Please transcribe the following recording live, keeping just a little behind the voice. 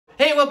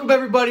welcome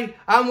everybody.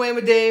 I'm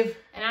Whamma Dave.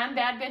 And I'm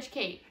Bad Bitch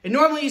Kate. And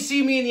normally you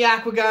see me in the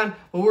Aquagon,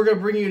 but we're going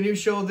to bring you a new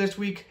show this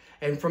week.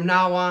 And from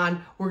now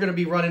on, we're going to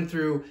be running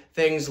through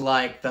things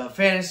like the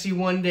fantasy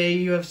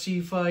one-day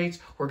UFC fights.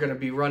 We're going to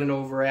be running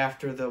over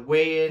after the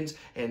weigh-ins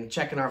and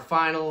checking our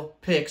final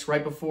picks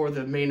right before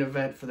the main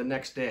event for the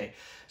next day.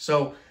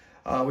 So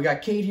we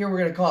got Kate here. We're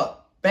going to call it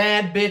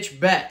Bad Bitch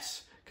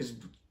Bets because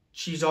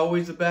she's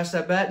always the best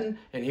at betting.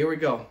 And here we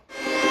go.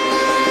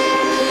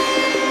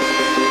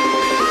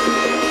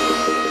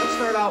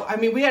 I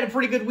mean, we had a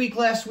pretty good week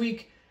last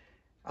week.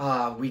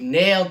 We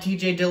nailed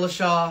TJ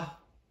Dillashaw.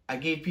 I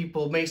gave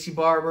people Macy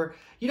Barber.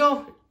 You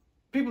know,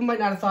 people might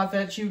not have thought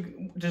that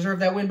you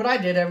deserved that win, but I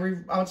did every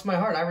ounce of my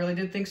heart. I really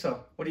did think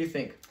so. What do you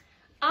think?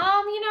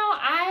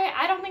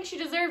 I don't think she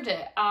deserved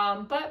it.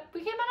 But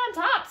we came out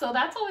on top, so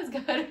that's always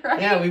good, right?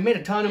 Yeah, we made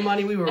a ton of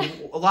money. We were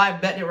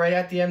live betting it right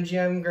at the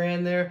MGM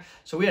Grand there.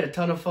 So we had a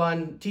ton of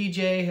fun.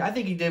 TJ, I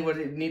think he did what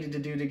he needed to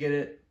do to get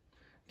it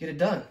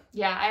done.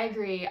 Yeah, I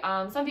agree.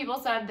 Some people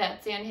said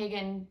that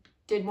Sandhagen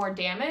did more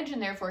damage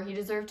and therefore he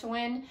deserved to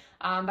win.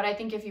 But I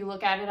think if you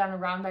look at it on a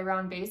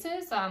round-by-round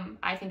basis,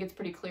 I think it's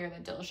pretty clear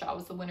that Dillashaw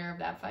was the winner of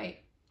that fight.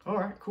 All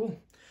right, cool.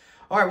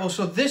 All right, well,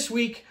 so this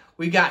week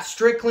we got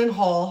Strickland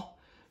Hall.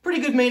 Pretty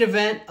good main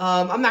event.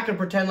 I'm not going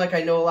to pretend like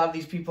I know a lot of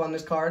these people on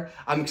this card.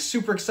 I'm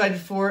super excited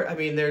for it. I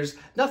mean, there's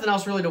nothing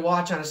else really to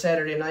watch on a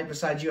Saturday night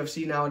besides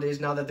UFC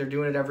nowadays now that they're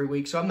doing it every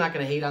week. So I'm not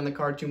going to hate on the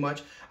card too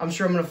much. I'm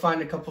sure I'm going to find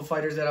a couple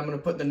fighters that I'm going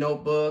to put in the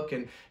notebook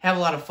and have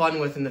a lot of fun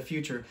with in the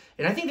future.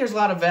 And I think there's a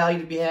lot of value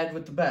to be had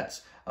with the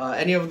bets.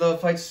 Any of the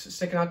fights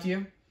sticking out to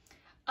you?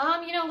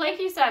 Like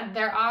you said,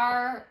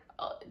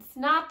 it's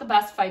not the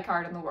best fight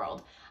card in the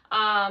world. But,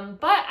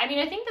 I mean,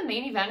 I think the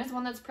main event is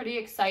one that's pretty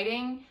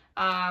exciting.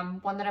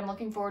 One that I'm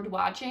looking forward to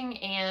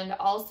watching, and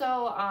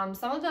also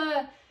some of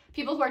the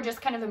people who are just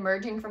kind of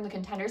emerging from the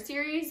Contender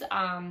Series,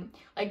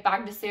 like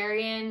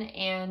Bagdasarian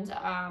and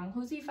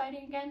who's he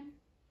fighting again?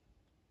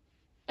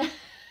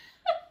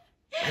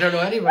 I don't know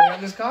anybody on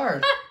this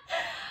card.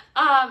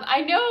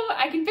 I know,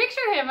 I can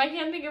picture him. I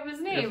can't think of his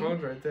name. Your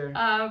phone's right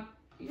there.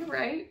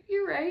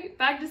 You're right.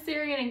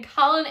 Bagdasarian and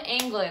Colin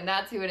England.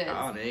 That's who it is.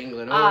 Colin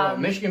England.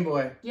 Michigan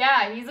boy.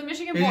 Yeah, he's a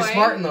Michigan boy. He's a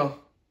Spartan, though.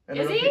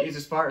 Is he? He's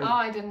a Spartan. Oh,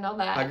 I didn't know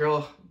that. My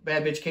girl,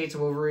 Bad Bitch Kate's a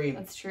Wolverine.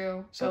 That's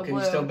true. So Go can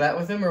blue. you still bet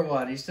with him or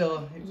what? He's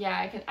still... Yeah,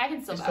 I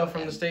can still bet still with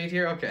from him. the state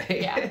here?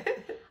 Okay. Yeah.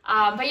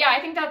 But yeah, I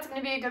think that's going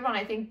to be a good one.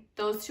 I think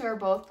those two are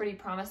both pretty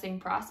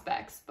promising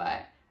prospects.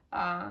 But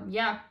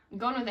yeah, I'm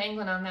going with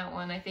England on that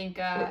one. I think...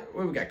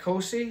 what we got?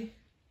 Kosi?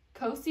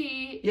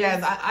 Kosi.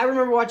 Yeah, I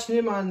remember watching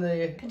him on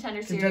the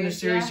Contender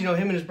Series. Yeah. You know,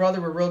 him and his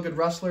brother were real good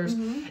wrestlers.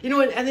 You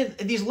know, and then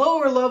these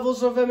lower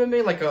levels of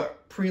MMA, like a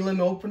prelim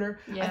opener,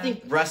 I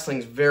think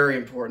wrestling's very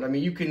important. I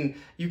mean, you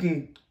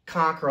can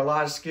conquer a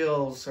lot of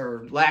skills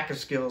or lack of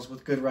skills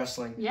with good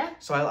wrestling. Yeah.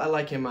 So I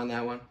like him on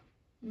that one.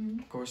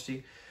 Of course,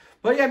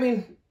 but yeah, I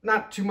mean,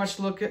 not too much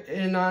to look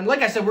in on.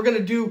 Like I said, we're going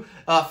to do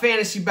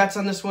fantasy bets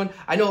on this one.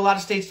 I know a lot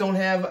of states don't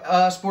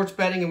have sports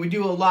betting, and we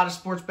do a lot of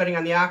sports betting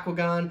on the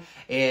Aquagon.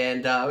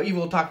 And even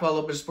we'll talk about a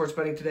little bit of sports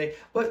betting today.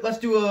 But let's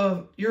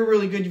do you're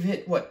really good. You've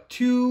hit, what,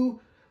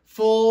 2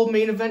 full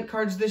main event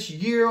cards this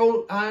year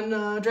on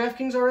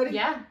DraftKings already?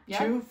 Yeah.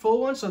 2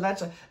 full ones, so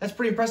that's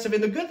pretty impressive.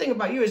 And the good thing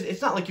about you is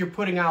it's not like you're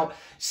putting out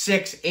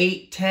 6,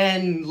 8,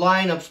 10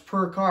 lineups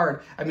per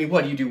card. I mean,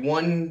 what, you do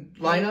one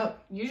lineup?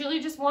 Usually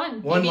just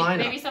one. Lineup.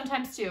 Maybe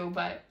sometimes 2,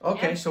 but...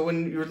 Okay, yeah. so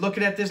when you're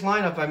looking at this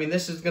lineup, I mean,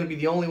 this is going to be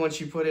the only one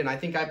she put in. I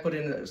think I put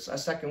in a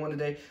second one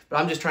today, but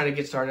I'm just trying to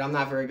get started. I'm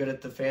not very good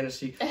at the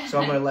fantasy, so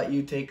I'm going to let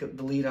you take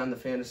the lead on the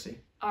fantasy.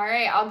 All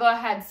right, I'll go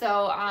ahead.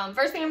 So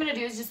first thing I'm going to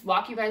do is just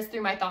walk you guys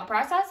through my thought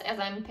process as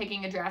I'm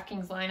picking a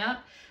DraftKings lineup.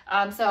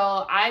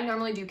 So I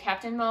normally do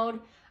captain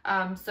mode.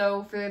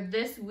 So for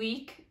this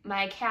week,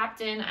 my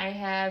captain, I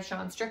have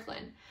Sean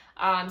Strickland.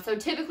 So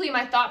typically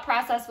my thought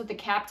process with the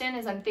captain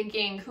is I'm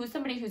thinking who's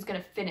somebody who's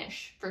going to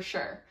finish for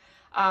sure.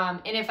 And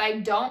if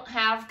I don't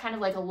have kind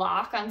of like a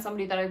lock on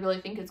somebody that I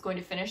really think is going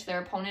to finish their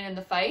opponent in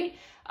the fight,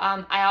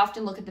 I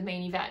often look at the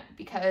main event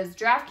because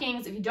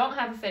DraftKings, if you don't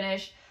have a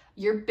finish,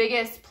 your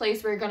biggest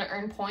place where you're going to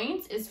earn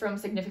points is from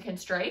significant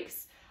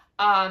strikes.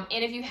 And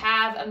if you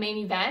have a main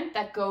event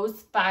that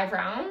goes 5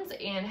 rounds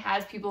and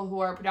has people who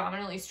are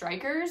predominantly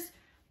strikers,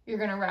 you're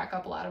going to rack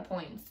up a lot of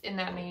points in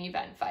that main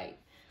event fight.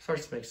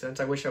 Starts to make sense.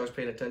 I wish I was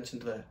paying attention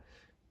to that.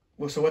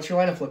 Well, so what's your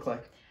lineup look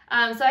like?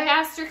 So I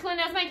have Strickland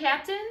as my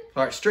captain.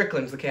 All right,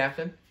 Strickland's the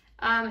captain.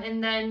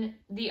 And then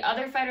the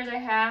other fighters I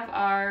have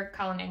are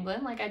Colin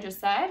England, like I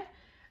just said,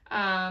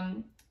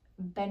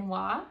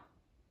 Benoit,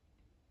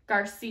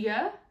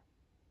 Garcia,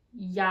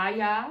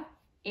 Yaya,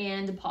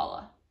 and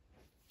Paula.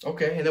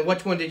 Okay, and then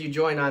which one did you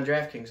join on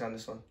DraftKings on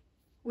this one?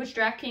 Which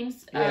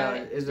DraftKings? Yeah,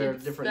 is there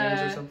different names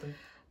or something?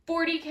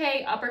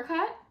 40K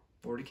uppercut.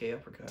 40K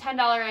uppercut.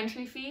 $10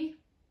 entry fee.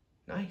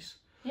 Nice.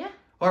 Yeah.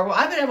 All right, well,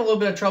 I've been having a little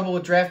bit of trouble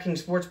with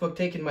DraftKings Sportsbook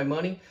taking my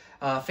money.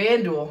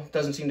 Fan Duel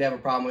doesn't seem to have a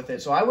problem with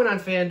it. So I went on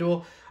Fan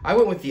Duel. I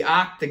went with the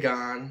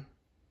Octagon.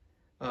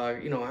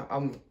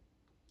 I'm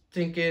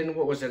thinking,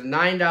 what was it, a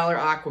 $9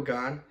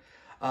 Aquagon.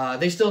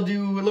 They still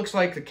do, it looks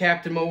like the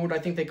captain mode. I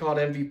think they call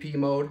it MVP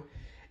mode.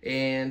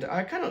 And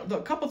a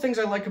couple things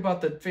I like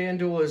about the Fan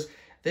Duel is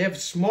they have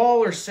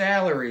smaller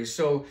salaries,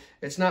 so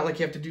it's not like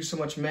you have to do so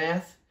much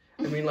math.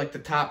 I mean, like the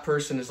top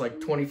person is like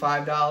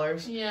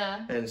 $25.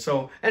 Yeah. And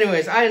so,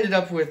 anyways, I ended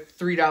up with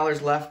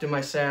 $3 left in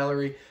my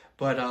salary.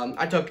 But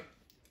I took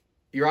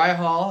Uriah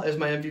Hall as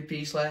my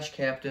MVP /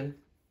 captain.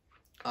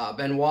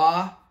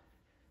 Benoit.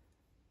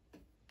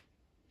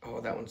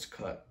 Oh, that one's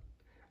cut.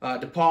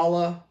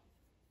 DePaula.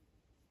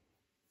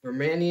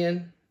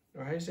 Romanian.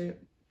 Or how do you say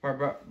it?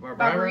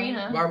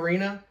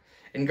 Barberena.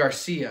 And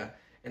Garcia.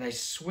 And I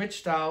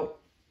switched out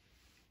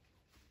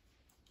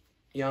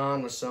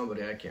Jan with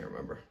somebody. I can't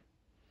remember.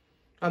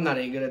 I'm not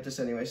any good at this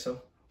anyway,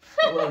 so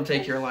I'll let him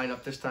take your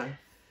lineup this time.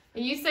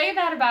 You say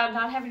that about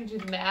not having to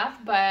do the math,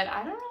 but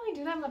I don't really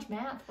do that much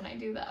math when I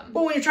do them.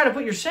 Well, when you're trying to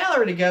put your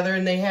salary together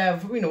and they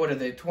have, what are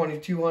they,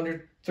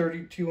 2,200,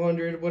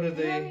 3,200, what are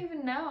they? I don't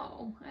even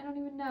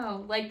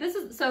know. Like, this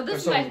is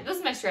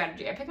my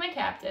strategy. I pick my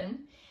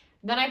captain,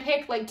 then I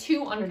pick, like,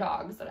 2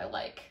 underdogs that I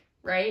like,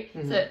 right?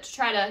 Mm-hmm. To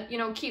try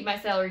to, keep my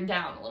salary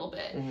down a little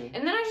bit. Mm-hmm.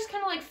 And then I just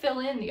kind of, like, fill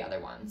in the other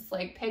ones.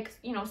 Like, pick,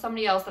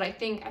 somebody else that I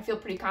feel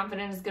pretty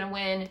confident is going to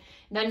win.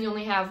 Then you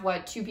only have,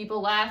 2 people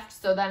left.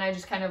 So then I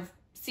just kind of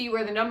see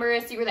where the number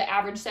is, see where the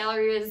average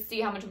salary is,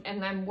 see how much,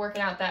 and I'm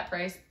working out that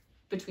price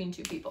between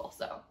 2 people,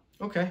 so.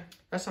 Okay,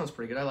 that sounds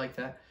pretty good. I like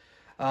that.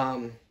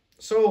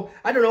 So,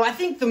 I don't know. I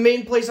think the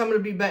main place I'm going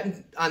to be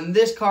betting on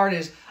this card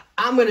is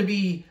I'm going to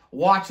be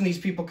watching these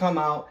people come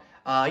out.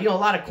 A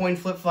lot of coin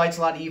flip fights,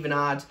 a lot of even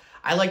odds.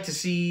 I like to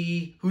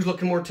see who's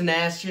looking more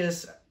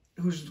tenacious,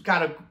 who's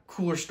got a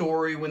cooler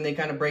story when they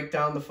kind of break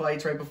down the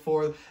fights right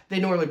before. They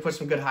normally put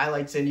some good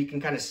highlights in. You can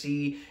kind of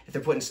see if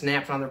they're putting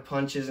snaps on their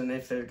punches and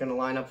if they're going to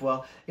line up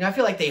well. I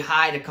feel like they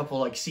hide a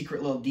couple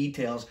secret little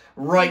details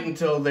right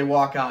until they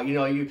walk out.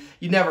 You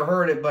never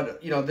heard it,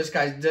 but this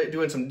guy's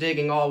doing some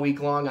digging all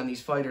week long on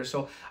these fighters.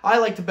 So I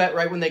like to bet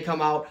right when they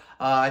come out.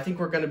 I think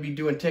we're going to be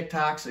doing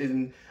TikToks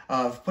and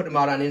putting them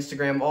out on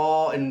Instagram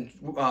and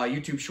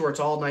YouTube Shorts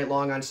all night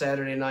long on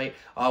Saturday night.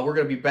 We're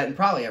going to be betting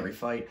probably every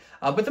fight.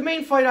 But the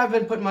main fight I've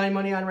been putting my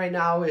money on right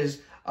now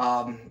is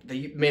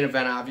the main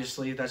event,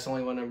 obviously. That's the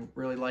only one I'm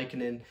really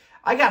liking. And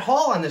I got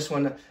Hall on this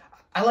one.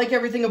 I like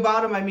everything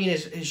about him. I mean,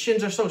 his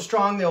shins are so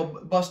strong, they'll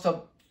bust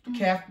up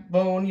calf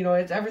bone.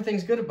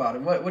 Everything's good about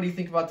it. What do you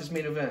think about this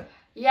main event?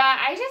 Yeah,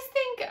 I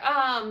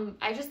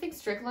just think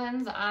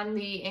Strickland's on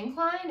the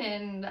incline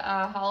and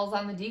Hall's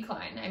on the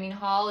decline. I mean,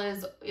 Hall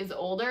is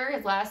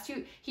older.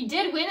 He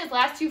did win his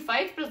last 2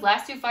 fights, but his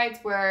last 2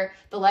 fights were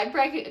the leg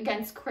break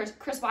against Chris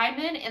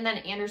Weidman and then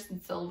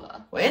Anderson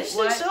Silva. Well,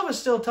 Anderson Silva's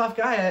still a tough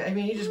guy. I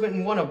mean, he just went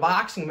and won a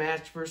boxing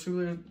match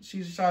versus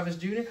Cesar Chavez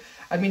Jr.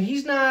 I mean,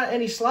 he's not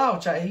any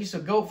slouch. He's a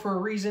GOAT for a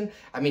reason.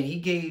 I mean, he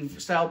gave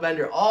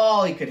Stylebender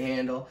all he could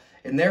handle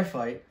in their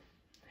fight.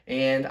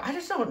 And I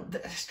just don't,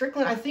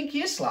 Strickland, I think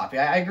he is sloppy.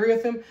 I agree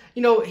with him.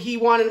 He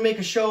wanted to make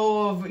a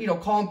show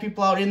of, calling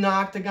people out in the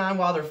octagon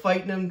while they're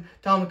fighting him,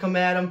 telling them to come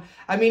at him.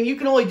 I mean, you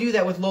can only do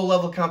that with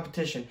low-level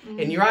competition. Mm-hmm.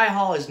 And Uriah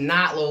Hall is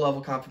not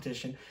low-level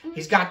competition. Mm-hmm.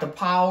 He's got the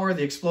power,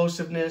 the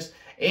explosiveness,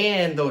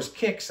 and those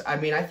kicks. I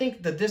mean, I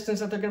think the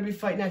distance that they're going to be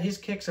fighting at, his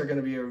kicks are going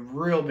to be a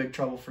real big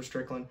trouble for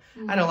Strickland.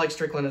 Mm-hmm. I don't like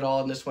Strickland at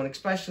all in this one,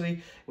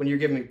 especially when you're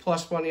giving me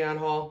plus money on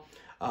Hall.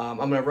 I'm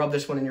going to rub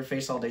this one in your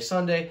face all day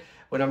Sunday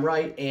when I'm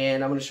right,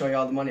 and I'm going to show you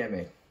all the money I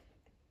made.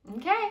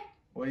 Okay.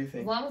 What do you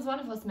think? As long as one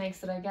of us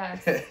makes it, I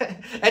guess.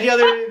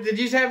 Did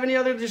you have any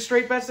other just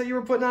straight bets that you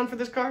were putting on for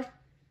this card?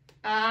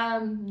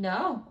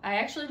 No, I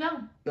actually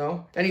don't.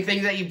 No?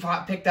 Anything that you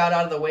picked out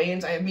of the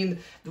weigh-ins? I mean,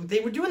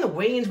 they were doing the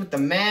weigh-ins with the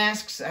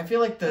masks. I feel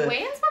like the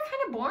weigh-ins were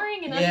kind of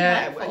boring and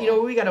uneventful. Yeah,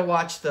 we got to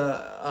watch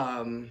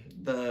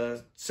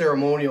the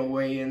ceremonial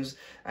weigh-ins.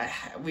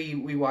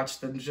 We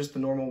watched just the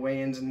normal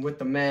weigh-ins and with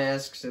the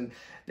masks, and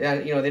they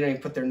don't even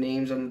put their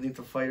names underneath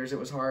the fighters. It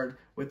was hard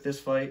with this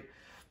fight.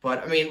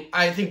 But, I mean,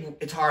 I think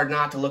it's hard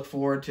not to look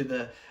forward to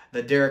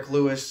the Derek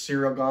Lewis,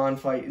 Cyril Gahn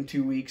fight in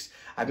 2 weeks.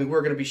 I mean,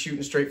 we're going to be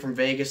shooting straight from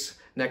Vegas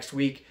next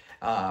week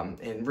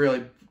and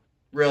really,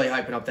 really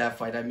hyping up that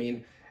fight. I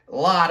mean, a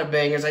lot of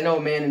bangers. I know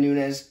Amanda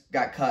Nunes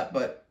got cut,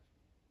 but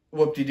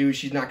whoop-de-doo,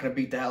 she's not going to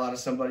beat the hell out of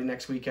somebody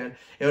next weekend.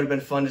 It would have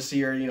been fun to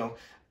see her,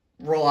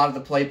 roll out of the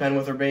playpen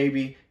with her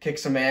baby, kick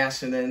some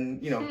ass, and then,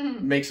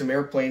 make some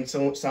airplane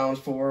sounds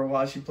for her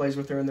while she plays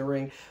with her in the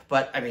ring.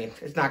 But, I mean,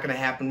 it's not going to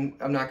happen.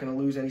 I'm not going to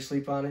lose any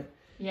sleep on it.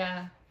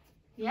 Yeah.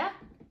 Yeah.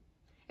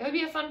 It would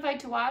be a fun fight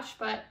to watch,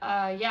 but,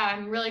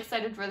 I'm really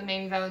excited for the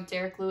main event with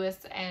Derek Lewis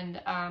and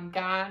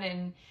Gahn.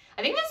 And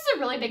I think this is a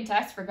really big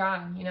test for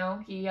Gahn,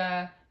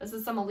 this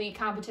is some elite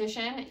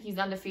competition. He's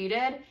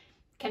undefeated.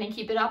 Can he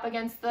keep it up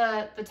against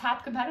the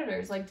top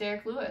competitors like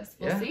Derek Lewis?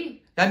 We'll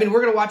see. I mean,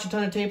 we're going to watch a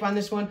ton of tape on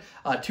this one.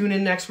 Tune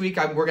in next week.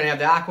 We're going to have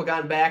the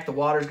Aquagon back. The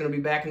water's going to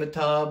be back in the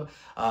tub.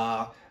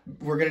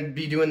 we're going to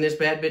be doing this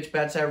Bad Bitch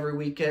Bets every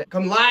weekend.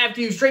 Come live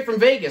to you straight from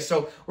Vegas.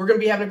 So we're going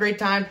to be having a great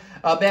time.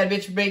 Bad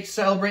Bitch Bets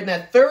celebrating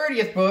that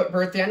 30th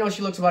birthday. I know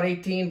she looks about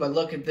 18, but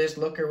look at this.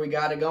 Look her. We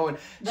got it going.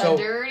 The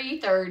dirty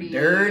 30.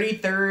 Dirty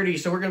 30.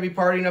 So we're going to be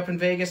partying up in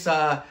Vegas,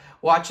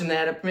 watching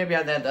that. Maybe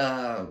at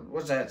that,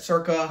 what's that,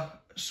 Circa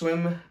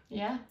Swim?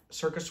 Yeah.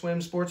 Circa Swim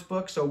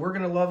Sportsbook. So we're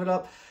going to love it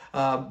up.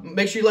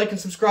 Make sure you like and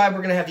subscribe. We're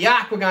going to have the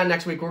Aquagon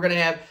next week. We're going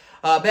to have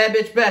Bad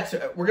Bitch Bets.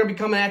 We're going to be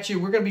coming at you.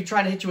 We're going to be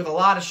trying to hit you with a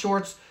lot of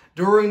shorts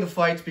during the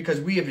fights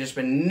because we have just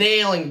been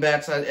nailing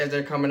bets as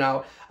they're coming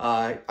out.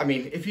 I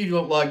mean, if you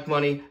don't like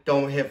money,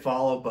 don't hit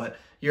follow, but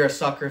you're a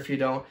sucker if you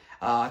don't.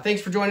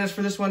 Thanks for joining us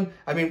for this one.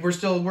 I mean, we're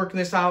still working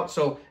this out,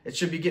 so it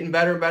should be getting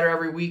better and better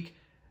every week.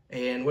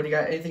 And what do you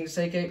got? Anything to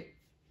say, Kate?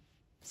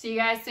 See you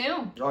guys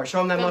soon. All right, show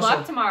them that muscle. Good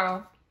luck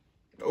tomorrow.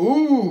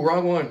 Ooh,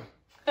 wrong one.